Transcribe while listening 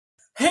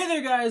Hey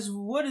there guys,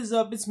 what is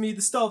up? It's me,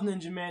 the Stealth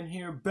Ninja Man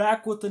here,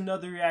 back with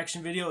another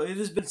reaction video. It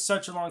has been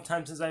such a long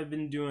time since I've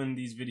been doing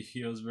these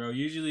videos, bro.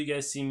 Usually you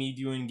guys see me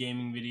doing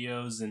gaming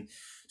videos and,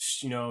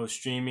 you know,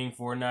 streaming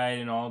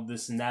Fortnite and all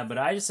this and that, but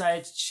I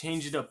decided to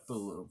change it up a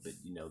little bit,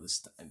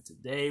 this time.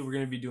 Today we're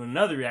going to be doing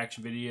another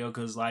reaction video,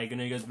 because, like, I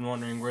know you guys have been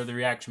wondering where are the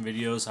reaction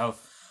videos,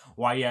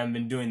 why you haven't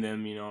been doing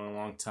them, in a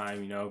long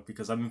time,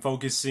 because I've been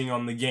focusing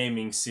on the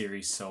gaming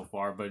series so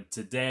far, but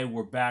today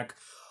we're back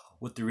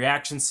with the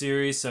reaction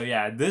series. So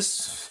yeah,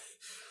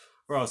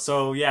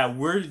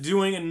 we're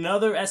doing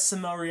another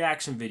SML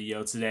reaction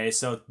video today.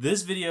 So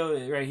this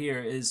video right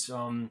here is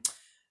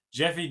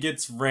Jeffy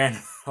gets ran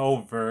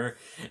over,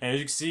 and as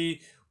you can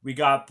see, we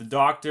got the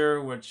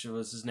doctor, which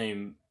was his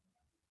name,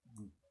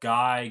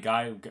 guy,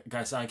 I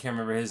can't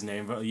remember his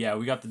name, but yeah,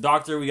 we got the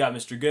doctor, we got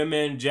Mr.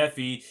 Goodman,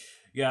 Jeffy,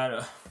 we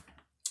got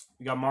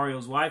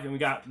Mario's wife, and we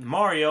got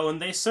Mario,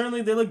 and they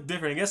look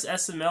different. I guess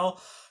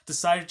SML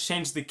decided to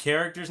change the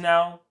characters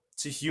now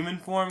to human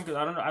form, because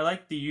I don't know, I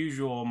like the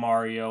usual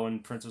Mario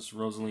and Princess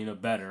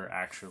Rosalina better,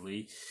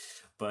 actually.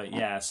 But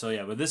yeah,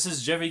 but this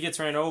is Jeffy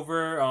gets ran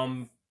over,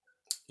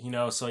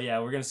 so yeah,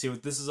 we're gonna see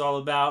what this is all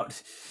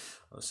about.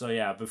 So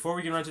yeah, before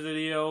we get right to the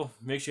video,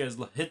 make sure you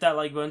guys hit that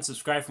like button,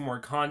 subscribe for more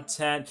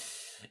content,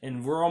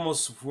 and we're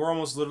almost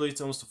literally,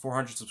 it's almost to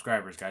 400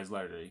 subscribers, guys.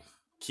 Literally,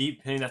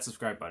 keep hitting that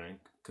subscribe button,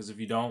 because if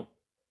you don't,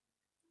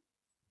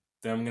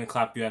 then I'm gonna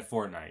clap you at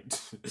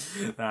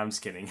Fortnite. Nah, I'm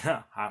just kidding.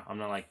 I'm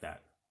not like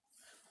that.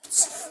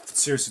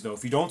 Seriously though,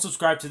 if you don't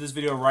subscribe to this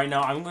video right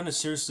now, I'm gonna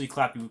seriously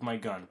clap you with my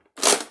gun.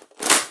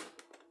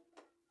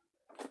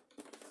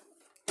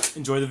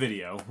 Enjoy the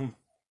video. Mommy, can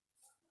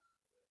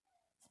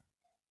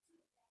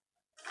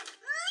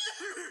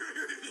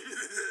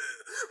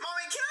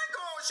I go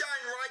outside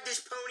and ride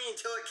this pony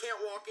until I can't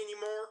walk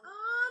anymore?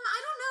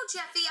 I don't know,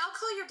 Jeffy. I'll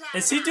call your dad.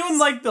 Is he doing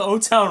like the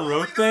O-Town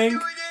Road thing? Do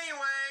it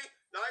anyway.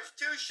 Life's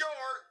too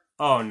short.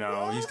 Oh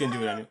no, he's gonna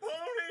do it anyway.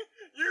 Pony,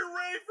 you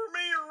ready for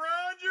me to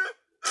ride you?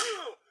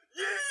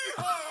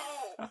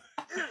 Yeehaw! Oh,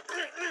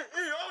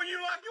 you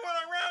like it when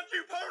I ride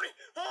you, pony?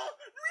 Huh?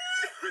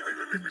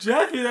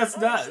 Jeffy, that's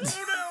not.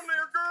 Slow down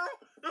there, girl.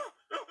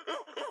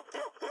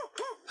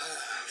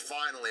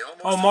 Finally,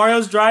 almost. Oh,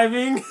 Mario's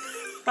driving.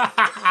 my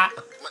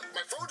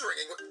phone's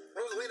ringing.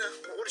 Rosalina,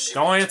 what is she?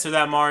 Don't answer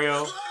that,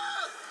 Mario. I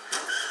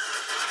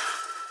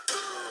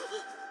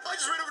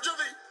just ran over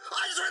Jeffy.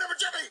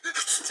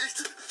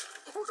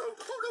 Oh no.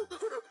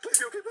 Please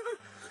be okay.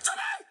 Jeffy!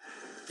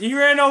 He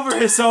ran over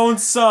his own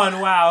son.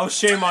 Wow,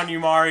 shame on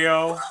you,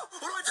 Mario. What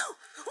do I do?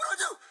 Oh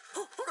no.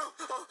 I'm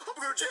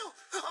gonna go to jail.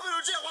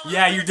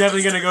 Yeah, you're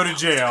definitely gonna go to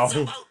jail. Okay.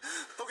 I'm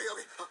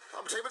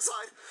gonna take him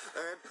inside,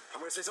 and I'm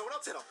gonna say someone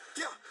else hit him.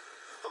 Yeah,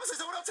 I'm gonna say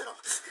someone else hit him.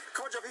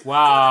 Come on, Jeffy.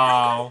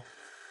 Wow.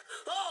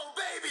 Oh,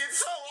 baby, it's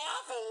so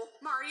awful.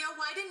 Mario,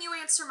 why didn't you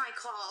answer my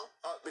call?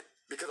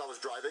 Because I was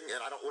driving,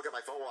 and I don't look at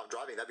my phone while I'm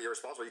driving. That'd be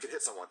irresponsible. You could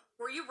hit someone.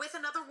 Were you with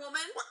another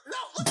woman? What? No,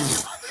 look.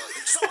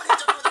 Someone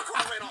hit Jeffy with their car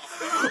ran off.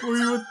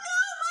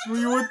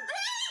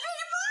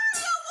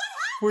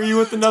 Were you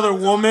with another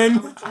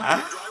woman?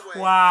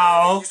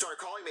 Wow. He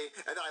started calling me,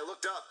 and then I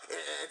looked up,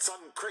 and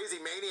some crazy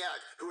maniac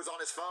who was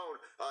on his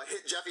phone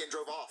hit Jeffy and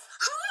drove off.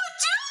 Who would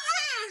do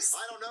this?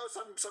 I don't know,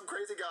 some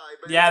crazy guy.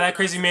 But Yeah, that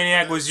crazy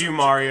maniac was you,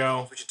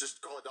 Mario. We should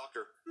just call a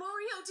doctor.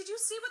 Mario, did you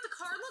see what the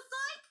car looked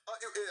like?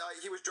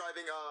 He was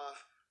driving a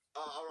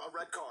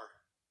red car.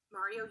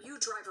 Mario, you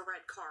drive a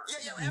red car.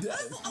 Yeah,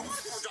 I want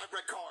to drive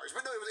red cars,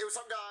 but no, it was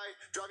some guy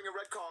driving a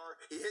red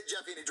car. He hit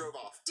Jeffy and he drove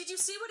off. Did you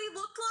see what he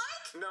looked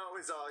like? No,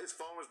 his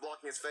phone was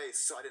blocking his face,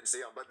 so I didn't see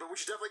him. But we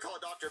should definitely call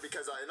a doctor,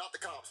 because not the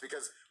cops,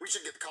 because we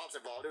should get the cops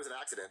involved. It was an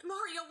accident.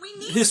 Mario, we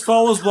need. His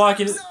phone was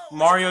blocking.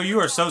 Mario,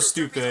 you are so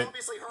stupid.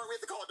 Obviously hurt. We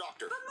have to call a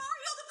doctor. But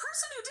Mario, the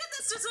person who did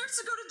this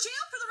deserves to go to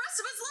jail for the rest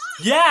of his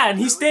life. Yeah,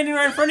 and he's standing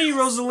right in front of you,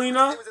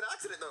 Rosalina. It was an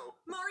accident, though.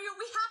 Mario,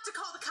 we have to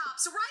call the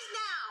cops right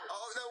now.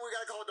 Oh no, we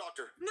gotta call a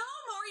doctor. No,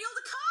 Mario,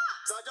 the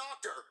cops. A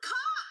doctor.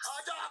 Cops.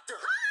 A doctor.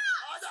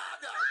 Cops. A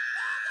doctor.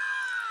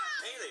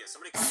 Hey there,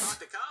 somebody call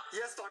Dr. Cop?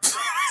 Yes, Dr.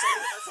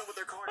 Somebody messed up with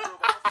their car and drove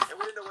off, and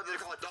we didn't know whether to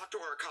call a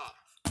doctor or a cop.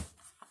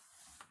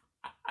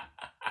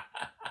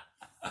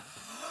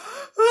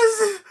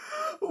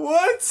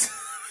 What?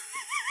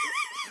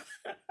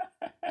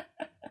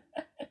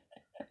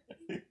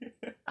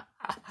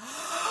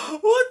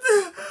 What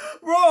the?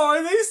 Bro,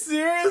 are they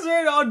serious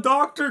right now?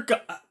 Doctor?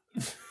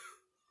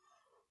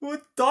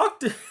 What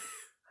doctor?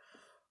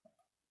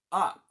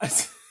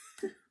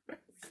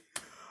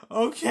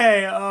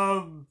 Okay,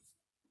 I'm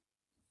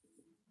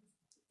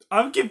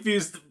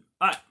confused.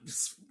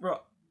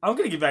 Bro, I'm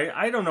gonna get back.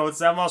 I don't know what's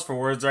that lost for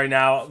words right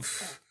now.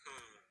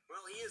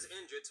 Well, he is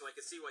injured, so I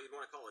could see why you'd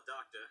want to call a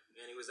doctor.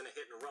 And he was in a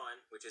hit and run,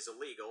 which is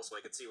illegal, so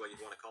I could see why you'd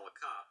want to call a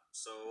cop.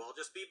 So I'll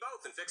just be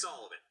both and fix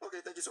all of it.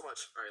 Okay, thank you so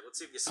much. Alright, let's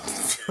see if your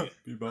son's okay.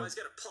 Be Well, both. he's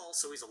got a pulse,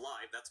 so he's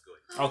alive. That's good.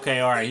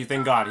 Okay, alright,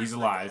 thank God, he's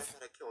alive.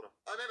 I killed him.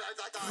 I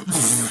thought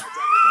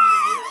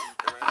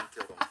I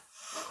killed him.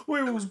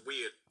 Wait, That was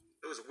weird.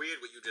 It was weird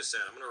what you just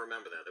said. I'm gonna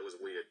remember that. That was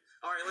weird.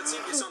 Alright, let's see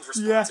if your son's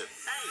responsive.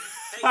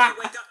 Hey,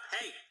 wake up.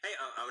 Hey,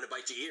 I'm gonna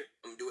bite your ear.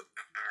 I'm gonna do it.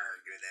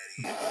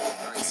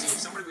 Alright, see, if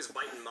somebody was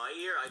biting my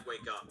ear, I'd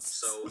wake up.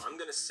 So I'm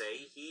gonna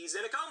say he's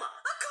in a coma.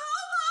 A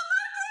coma,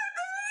 my poor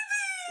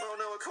baby! Oh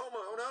no, a coma,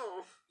 oh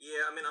no.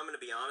 Yeah, I mean, I'm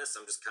gonna be honest,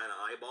 I'm just kind of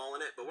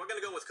eyeballing it, but we're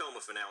gonna go with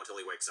coma for now until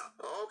he wakes up.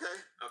 Oh, okay.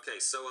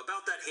 Okay, so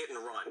about that hit and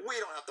run. We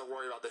don't have to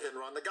worry about the hit and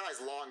run. The guy's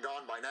long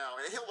gone by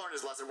now, and he'll learn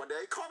his lesson one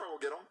day. Karma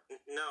will get him.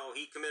 No,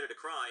 he committed a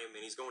crime,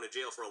 and he's going to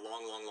jail for a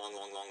long time. A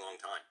long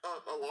time?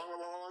 Oh, a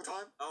long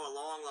time. How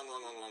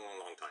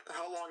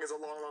long is a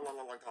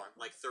long time?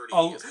 Like 30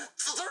 Oh. years.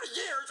 30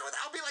 years?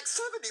 I'll be like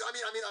 70.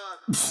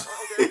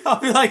 Okay. I'll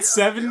be like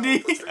Yeah, 70.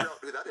 let's figure out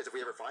who that is if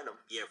we ever find him.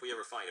 Yeah, if we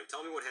ever find him. Tell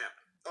me what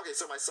happened. Okay,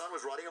 so my son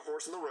was riding a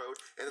horse in the road,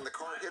 and then the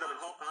car hit him.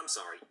 I'm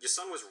sorry. Your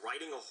son was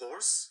riding a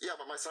horse? Yeah,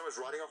 but my son was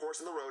riding a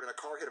horse in the road, and a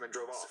car hit him and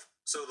drove off.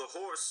 So the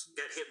horse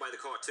got hit by the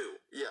car too?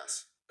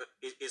 Yes.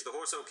 Is the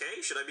horse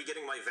okay? Should I be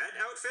getting my vet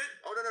outfit?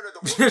 Oh, no. The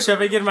horse, Should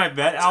I get my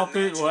vet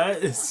outfit?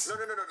 What? no.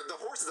 The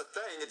horse is a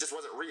thing. It just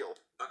wasn't real.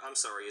 I'm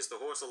sorry. Is the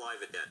horse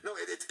alive or dead? No,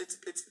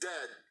 it's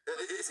dead.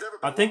 It's never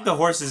been I think the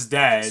alive. horse is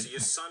dead. So your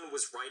son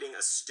was riding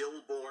a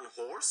stillborn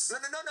horse? No.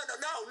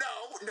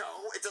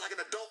 It's like an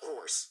adult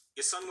horse.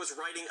 Your son was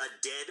riding a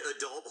dead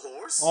adult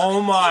horse?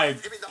 Oh my.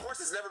 I mean, the horse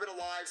has never been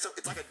alive, so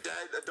it's like a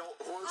dead adult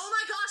horse. Oh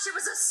my gosh, it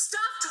was a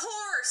stuffed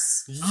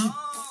horse!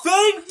 Thank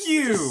Why did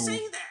you you,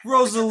 say that?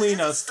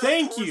 Rosalina. It's a stuffed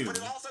Thank horse, you. But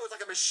it also is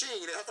like a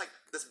machine. It has like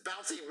this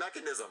bouncy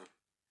mechanism.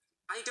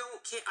 I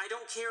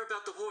don't care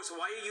about the horse.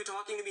 Why are you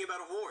talking to me about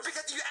a horse?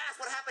 Because you asked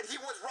what happened.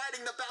 He was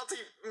riding the bouncy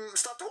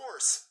stuffed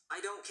horse. I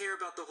don't care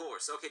about the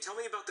horse. Okay, tell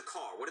me about the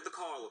car. What did the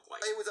car look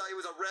like? It was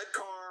a red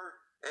car,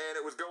 and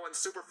it was going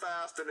super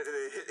fast, and it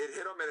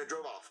hit him, and it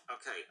drove off.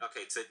 Okay,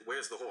 so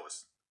where's the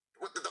horse?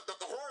 What, the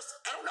horse?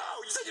 I don't know.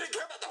 You said you didn't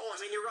care about the horse.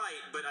 I mean, you're right,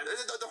 but I'm...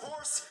 The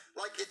horse,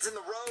 like, it's in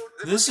the road.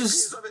 This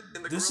is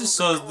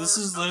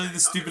literally the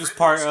stupidest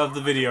part of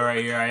the video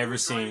right here I ever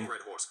seen.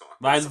 Red horse car.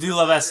 But I do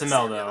love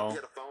SML He though.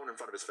 had a phone in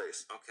front of his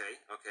face. Okay,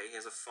 he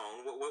has a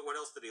phone. What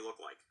else did he look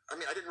like? I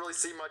mean, I didn't really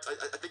see much. I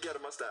think he had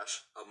a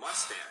mustache. A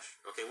mustache.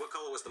 Okay, what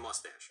color was the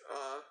mustache?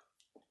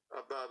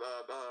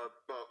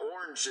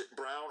 Orange,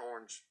 brown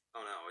orange.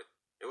 Oh no,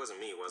 it wasn't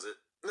me, was it?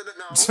 No.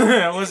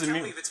 It wasn't Tell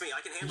me me. if it's me.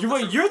 I can handle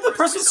You're the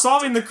person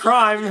solving the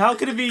crime. How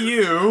could it be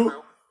you?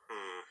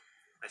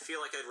 I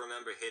feel like I'd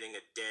remember hitting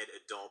a dead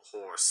adult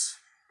horse.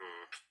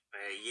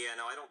 Yeah,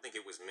 no, I don't think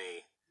it was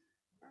me.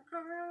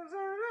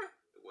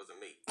 It wasn't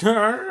me.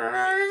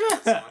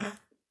 By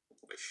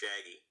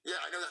Shaggy. Yeah,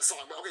 I know that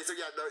song. But okay, so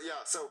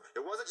so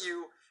it wasn't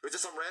you. It was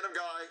just some random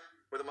guy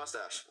with a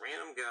mustache.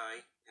 Random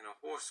guy in a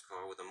horse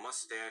car with a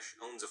mustache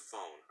owns a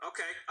phone.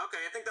 Okay, I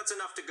think that's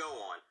enough to go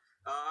on.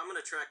 I'm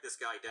gonna track this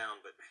guy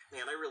down, but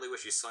man, I really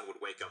wish your son would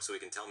wake up so he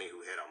can tell me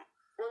who hit him.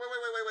 Wait.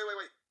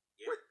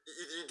 Yeah. Wait,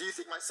 do you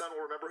think my son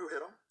will remember who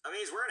hit him? I mean,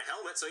 he's wearing a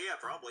helmet, so yeah,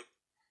 probably.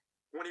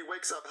 When he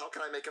wakes up, how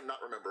can I make him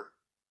not remember?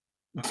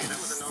 Okay, that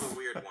was another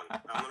weird one.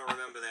 I'm gonna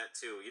remember that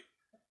too.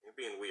 You're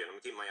being weird. I'm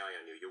gonna keep my eye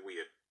on you. You're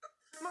weird.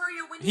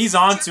 Mario, when He's you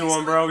onto Jeffy's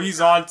him, bro. like- He's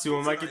onto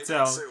him. I can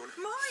Anytime tell. soon.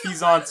 Mario, He's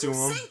why onto did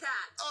you him. say that?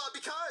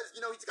 Because, he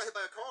just got hit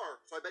by a car,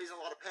 so I bet he's in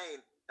a lot of pain,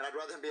 and I'd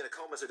rather him be in a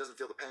coma so he doesn't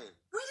feel the pain.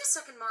 Wait a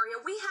second,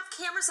 Mario. We have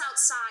cameras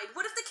outside.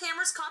 What if the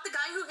cameras caught the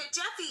guy who hit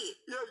Jeffy?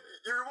 Yeah,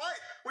 you're right.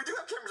 We do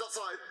have cameras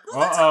outside.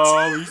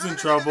 Uh-oh, he's in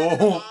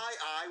trouble.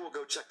 I will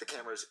go check the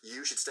cameras.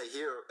 You should stay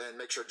here and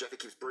make sure Jeffy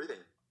keeps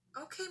breathing.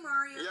 Okay,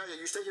 Mario. Yeah,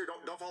 you stay here.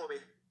 Don't follow me.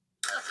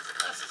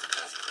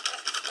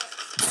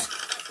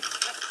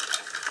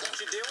 What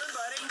you doing,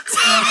 buddy?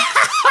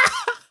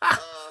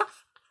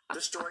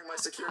 Destroying my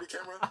security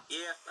camera.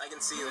 Yeah, I can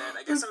see that.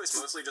 I guess I was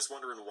mostly just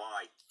wondering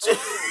why.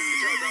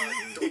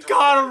 He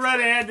caught him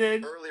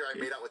red-handed. Earlier, I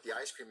made out with the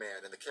ice cream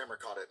man, and the camera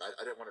caught it. I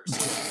didn't want her to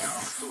see it.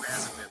 Who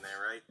hasn't been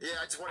there, right? Yeah,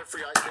 I just wanted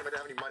free ice cream. I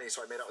didn't have any money,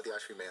 so I made out with the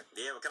ice cream man.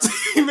 Yeah, what can I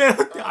He do? made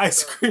with the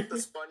ice cream. The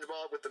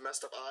SpongeBob with the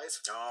messed up eyes.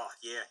 Oh,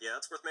 yeah,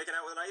 that's worth making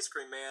out with an ice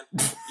cream man.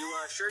 You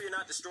sure you're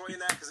not destroying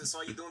that because it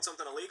saw you doing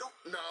something illegal?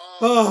 No.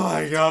 Oh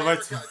my god,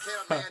 Can't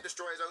a man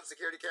destroy his own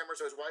security camera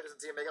so his wife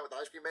doesn't see him make out with the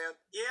ice cream man?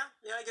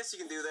 Yeah, I guess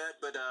you can do that,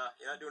 but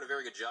you're not doing a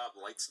very good job.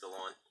 The light's still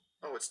on.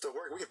 Oh, it's still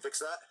working. We can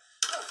fix that.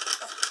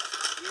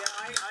 Yeah,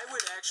 I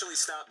would actually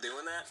stop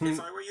doing that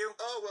if I were you.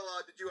 Oh, well,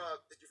 did you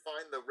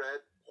find the red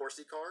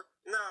horsey car?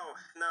 No,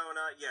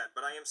 not yet.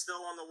 But I am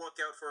still on the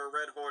lookout for a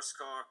red horse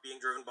car being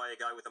driven by a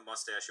guy with a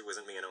mustache who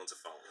isn't me and owns a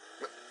phone.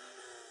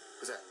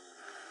 What's that?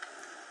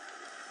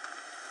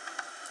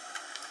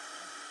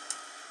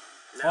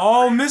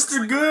 Oh,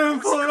 Mr. Goon,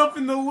 pull it up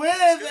in the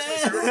web, Excuse me,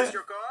 sir, is this man.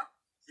 your car?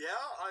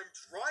 Yeah, I'm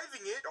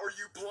driving it. Are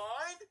you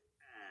blind?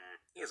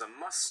 He has a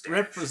mustache.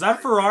 Rip, is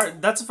that Ferrari?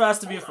 That's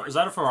fast to be a. Is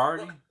that a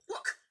Ferrari?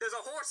 Look, there's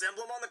a horse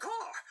emblem on the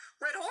car.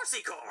 Red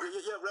horsey car.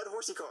 Yeah, red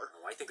horsey car.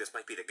 Oh, I think this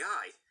might be the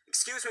guy.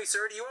 Excuse me,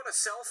 sir, do you own a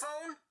cell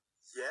phone?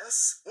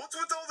 Yes? What's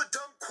with all the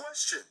dumb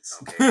questions?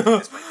 Okay, I think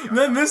this might be our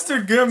Then guy. Mr.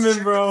 Let's Goodman,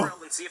 check bro. the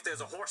grill and see if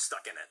there's a horse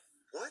stuck in it.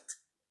 What?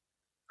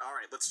 All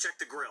right, let's check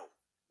the grill.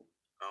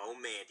 Oh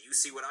man, do you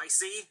see what I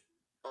see?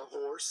 A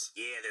horse?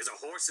 Yeah, there's a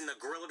horse in the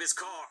grill of his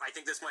car. I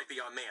think this might be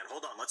our man.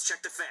 Hold on, let's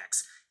check the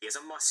facts. He has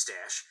a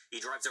mustache.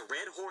 He drives a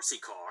red horsey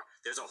car.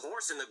 There's a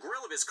horse in the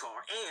grill of his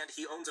car, and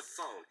he owns a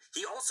phone.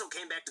 He also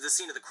came back to the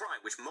scene of the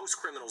crime, which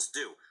most criminals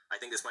do. I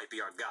think this might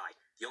be our guy.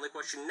 The only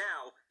question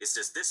now is,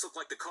 does this look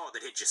like the car that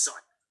hit your son?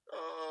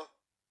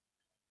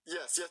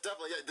 Yes,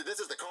 definitely. Yeah, this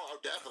is the car. Oh,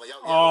 definitely.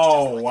 Oh, yeah,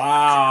 Oh,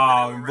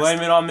 wow.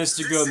 Blame it on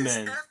Mr. This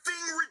Goodman. is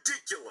effing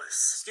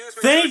ridiculous. Excuse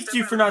me. Thank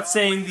you for not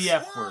saying the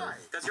F word. Why?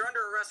 Because you're under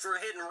arrest for a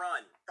hit and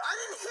run. I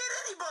didn't hit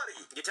anybody.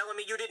 You telling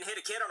me you didn't hit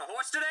a kid on a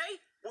horse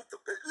today? What the?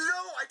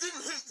 No, I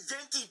didn't hit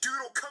Yankee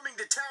Doodle coming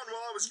to town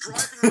while I was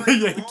driving my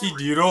Yankee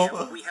Ferrari. Doodle. Yeah,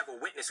 but we have a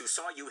witness who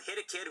saw you hit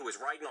a kid who was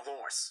riding a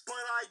horse. But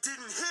I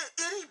didn't hit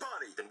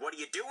anybody. Then what are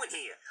you doing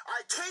here?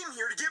 I came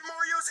here to get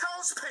Mario's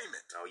house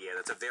payment. Oh, yeah,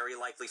 that's a very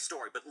likely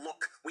story. But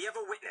look, we have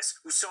a witness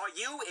who saw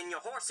you in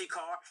your horsey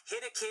car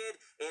hit a kid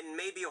and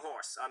maybe a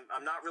horse.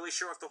 I'm not really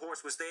sure if the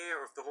horse was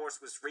there or if the horse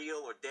was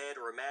real or dead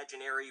or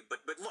imaginary.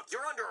 But look,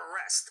 you're under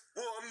arrest.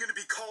 Well, I'm going to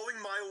be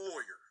calling my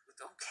lawyer.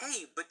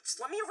 Okay, but just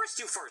let me arrest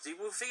you first.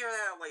 We'll figure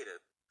that out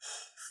later.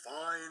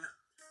 Fine.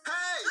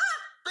 Hey!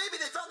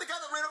 Baby, they found the guy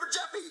that ran over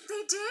Jeffy.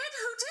 They did?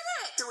 Who did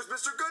it? It was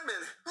Mr.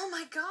 Goodman. Oh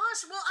my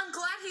gosh. Well, I'm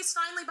glad he's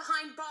finally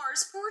behind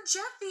bars. Poor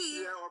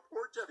Jeffy. Yeah, our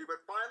poor Jeffy, but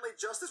finally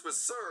justice was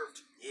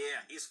served. Yeah,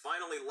 he's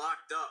finally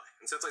locked up.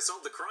 And since I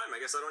solved the crime, I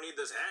guess I don't need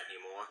this hat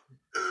anymore.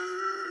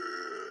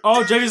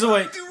 Oh, Jeffy's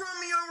awake. You run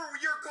me over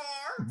with your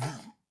car?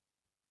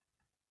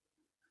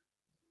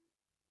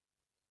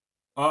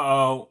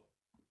 Uh-oh.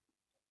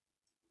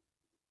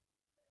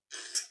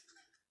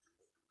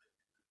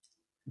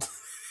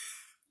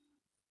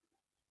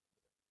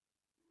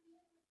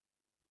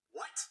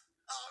 What?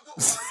 What are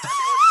you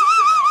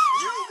talking about?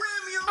 You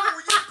ran me over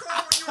with your car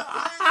when you were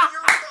playing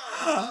your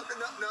phone.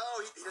 No,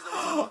 he doesn't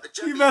know what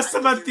Jeffy, You messed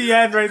him at the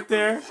end right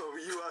there.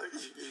 You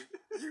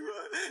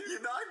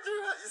knocked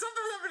your head.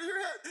 Something happened to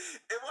your head.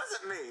 It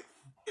wasn't me.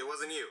 It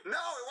wasn't you.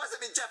 No, it wasn't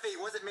me, Jeffy.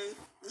 It wasn't me.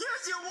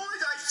 Yes, it was.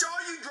 I saw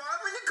you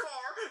driving the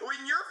car with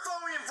your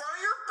phone in front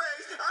of your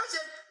face. I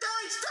said,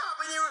 "Daddy, stop!"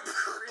 And you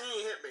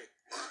hit me.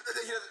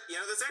 You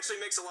know, this actually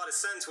makes a lot of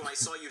sense when I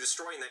saw you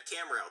destroying that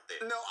camera out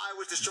there. No, I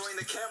was destroying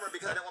the camera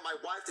because I didn't want my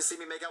wife to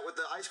see me make out with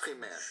the ice cream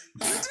man.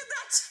 You did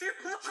that too,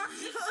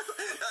 Mario.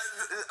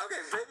 Okay,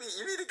 baby,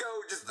 you need to go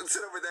just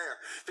sit over there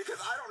because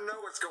I don't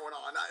know what's going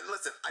on.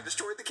 Listen, I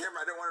destroyed the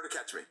camera. I didn't want her to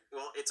catch me.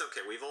 Well, it's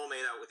okay. We've all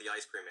made out with the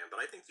ice cream man, but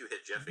I think you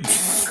hit Jeffy.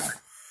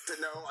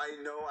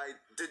 No, I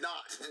did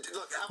not.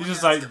 Look, He's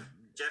just like,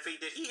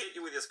 Jeffy, did he hit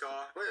you with his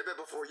car? Wait, but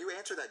before you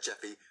answer that,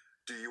 Jeffy,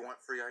 do you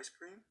want free ice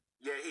cream?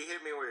 Yeah, he hit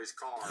me with his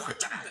car.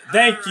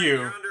 thank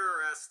you. You're under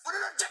arrest. No,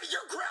 Jeffy,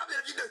 you're grounded.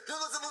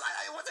 Listen,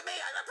 it wasn't me.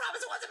 I promise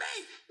it wasn't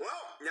me.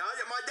 Well, now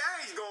that my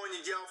daddy's going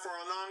to jail for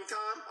a long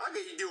time, I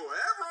get to do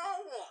whatever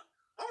I want.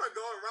 I'm gonna go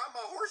and ride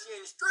my horsey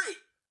in the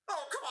street. Oh,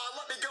 come on,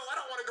 let me go. I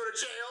don't want to go to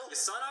jail. Your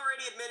son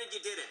already admitted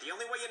you did it. The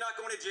only way you're not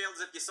going to jail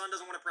is if your son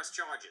doesn't want to press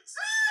charges.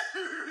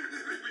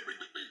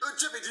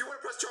 Jimmy, do you want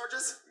to press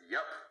charges?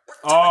 Yep.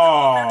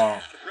 Oh.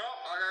 No,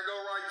 I gotta go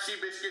ride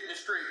Seabiscuit in the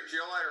street.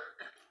 See you later.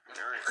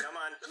 All right, come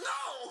on.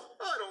 No,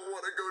 I don't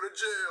want to go to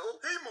jail.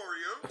 Hey,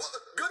 Mario.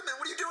 Goodman,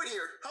 what are you doing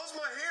here? How's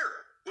my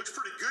hair? Looks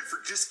pretty good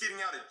for just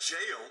getting out of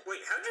jail.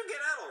 Wait, how'd you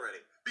get out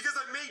already? Because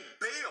I made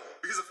bail.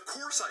 Because of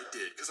course I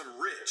did. Because I'm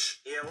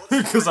rich. Yeah, well,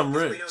 Because I'm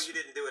We rich. know you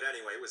didn't do it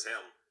anyway. It was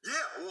him.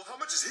 Yeah, well, how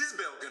much is his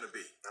bail gonna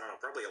be? I don't know,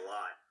 probably a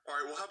lot. All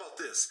right, well, how about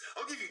this?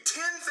 I'll give you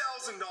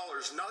 $10,000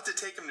 not to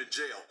take him to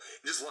jail.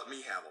 And just let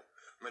me have him.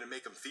 I'm gonna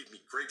make him feed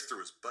me grapes through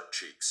his butt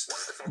cheeks.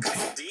 Okay,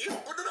 deal?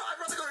 Oh, no, I'd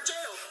rather go to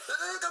jail.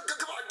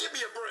 Come on, give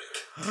me a break.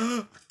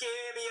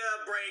 Give me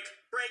a break.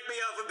 Break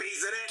me off a piece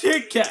of that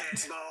Kit Kat.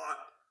 boy.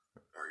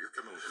 All right, you're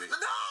coming with me.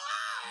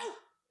 No!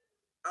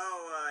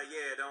 Oh,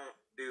 yeah, don't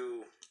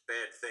do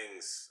bad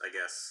things, I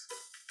guess.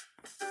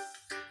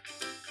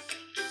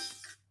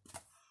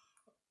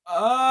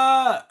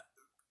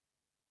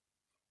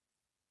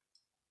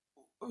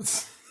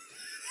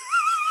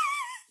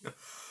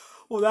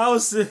 Well, that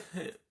was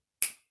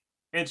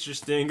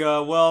interesting.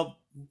 Well,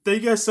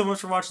 thank you guys so much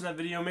for watching that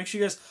video. Make sure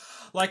you guys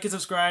like and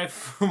subscribe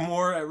for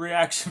more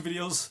reaction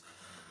videos.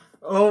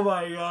 Oh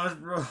my gosh,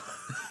 bro.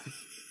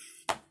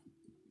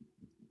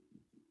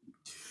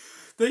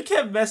 They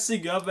kept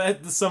messing up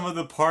at some of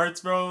the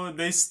parts, bro, and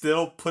they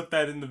still put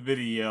that in the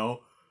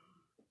video.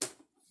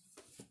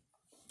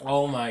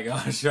 Oh my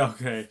gosh,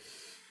 okay.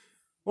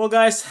 Well,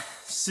 guys,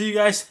 see you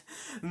guys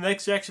in the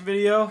next reaction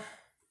video.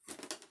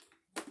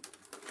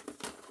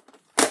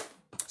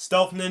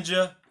 Stealth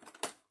Ninja.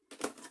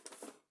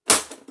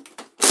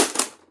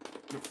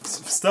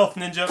 Stealth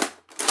Ninja.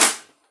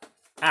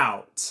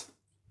 Out.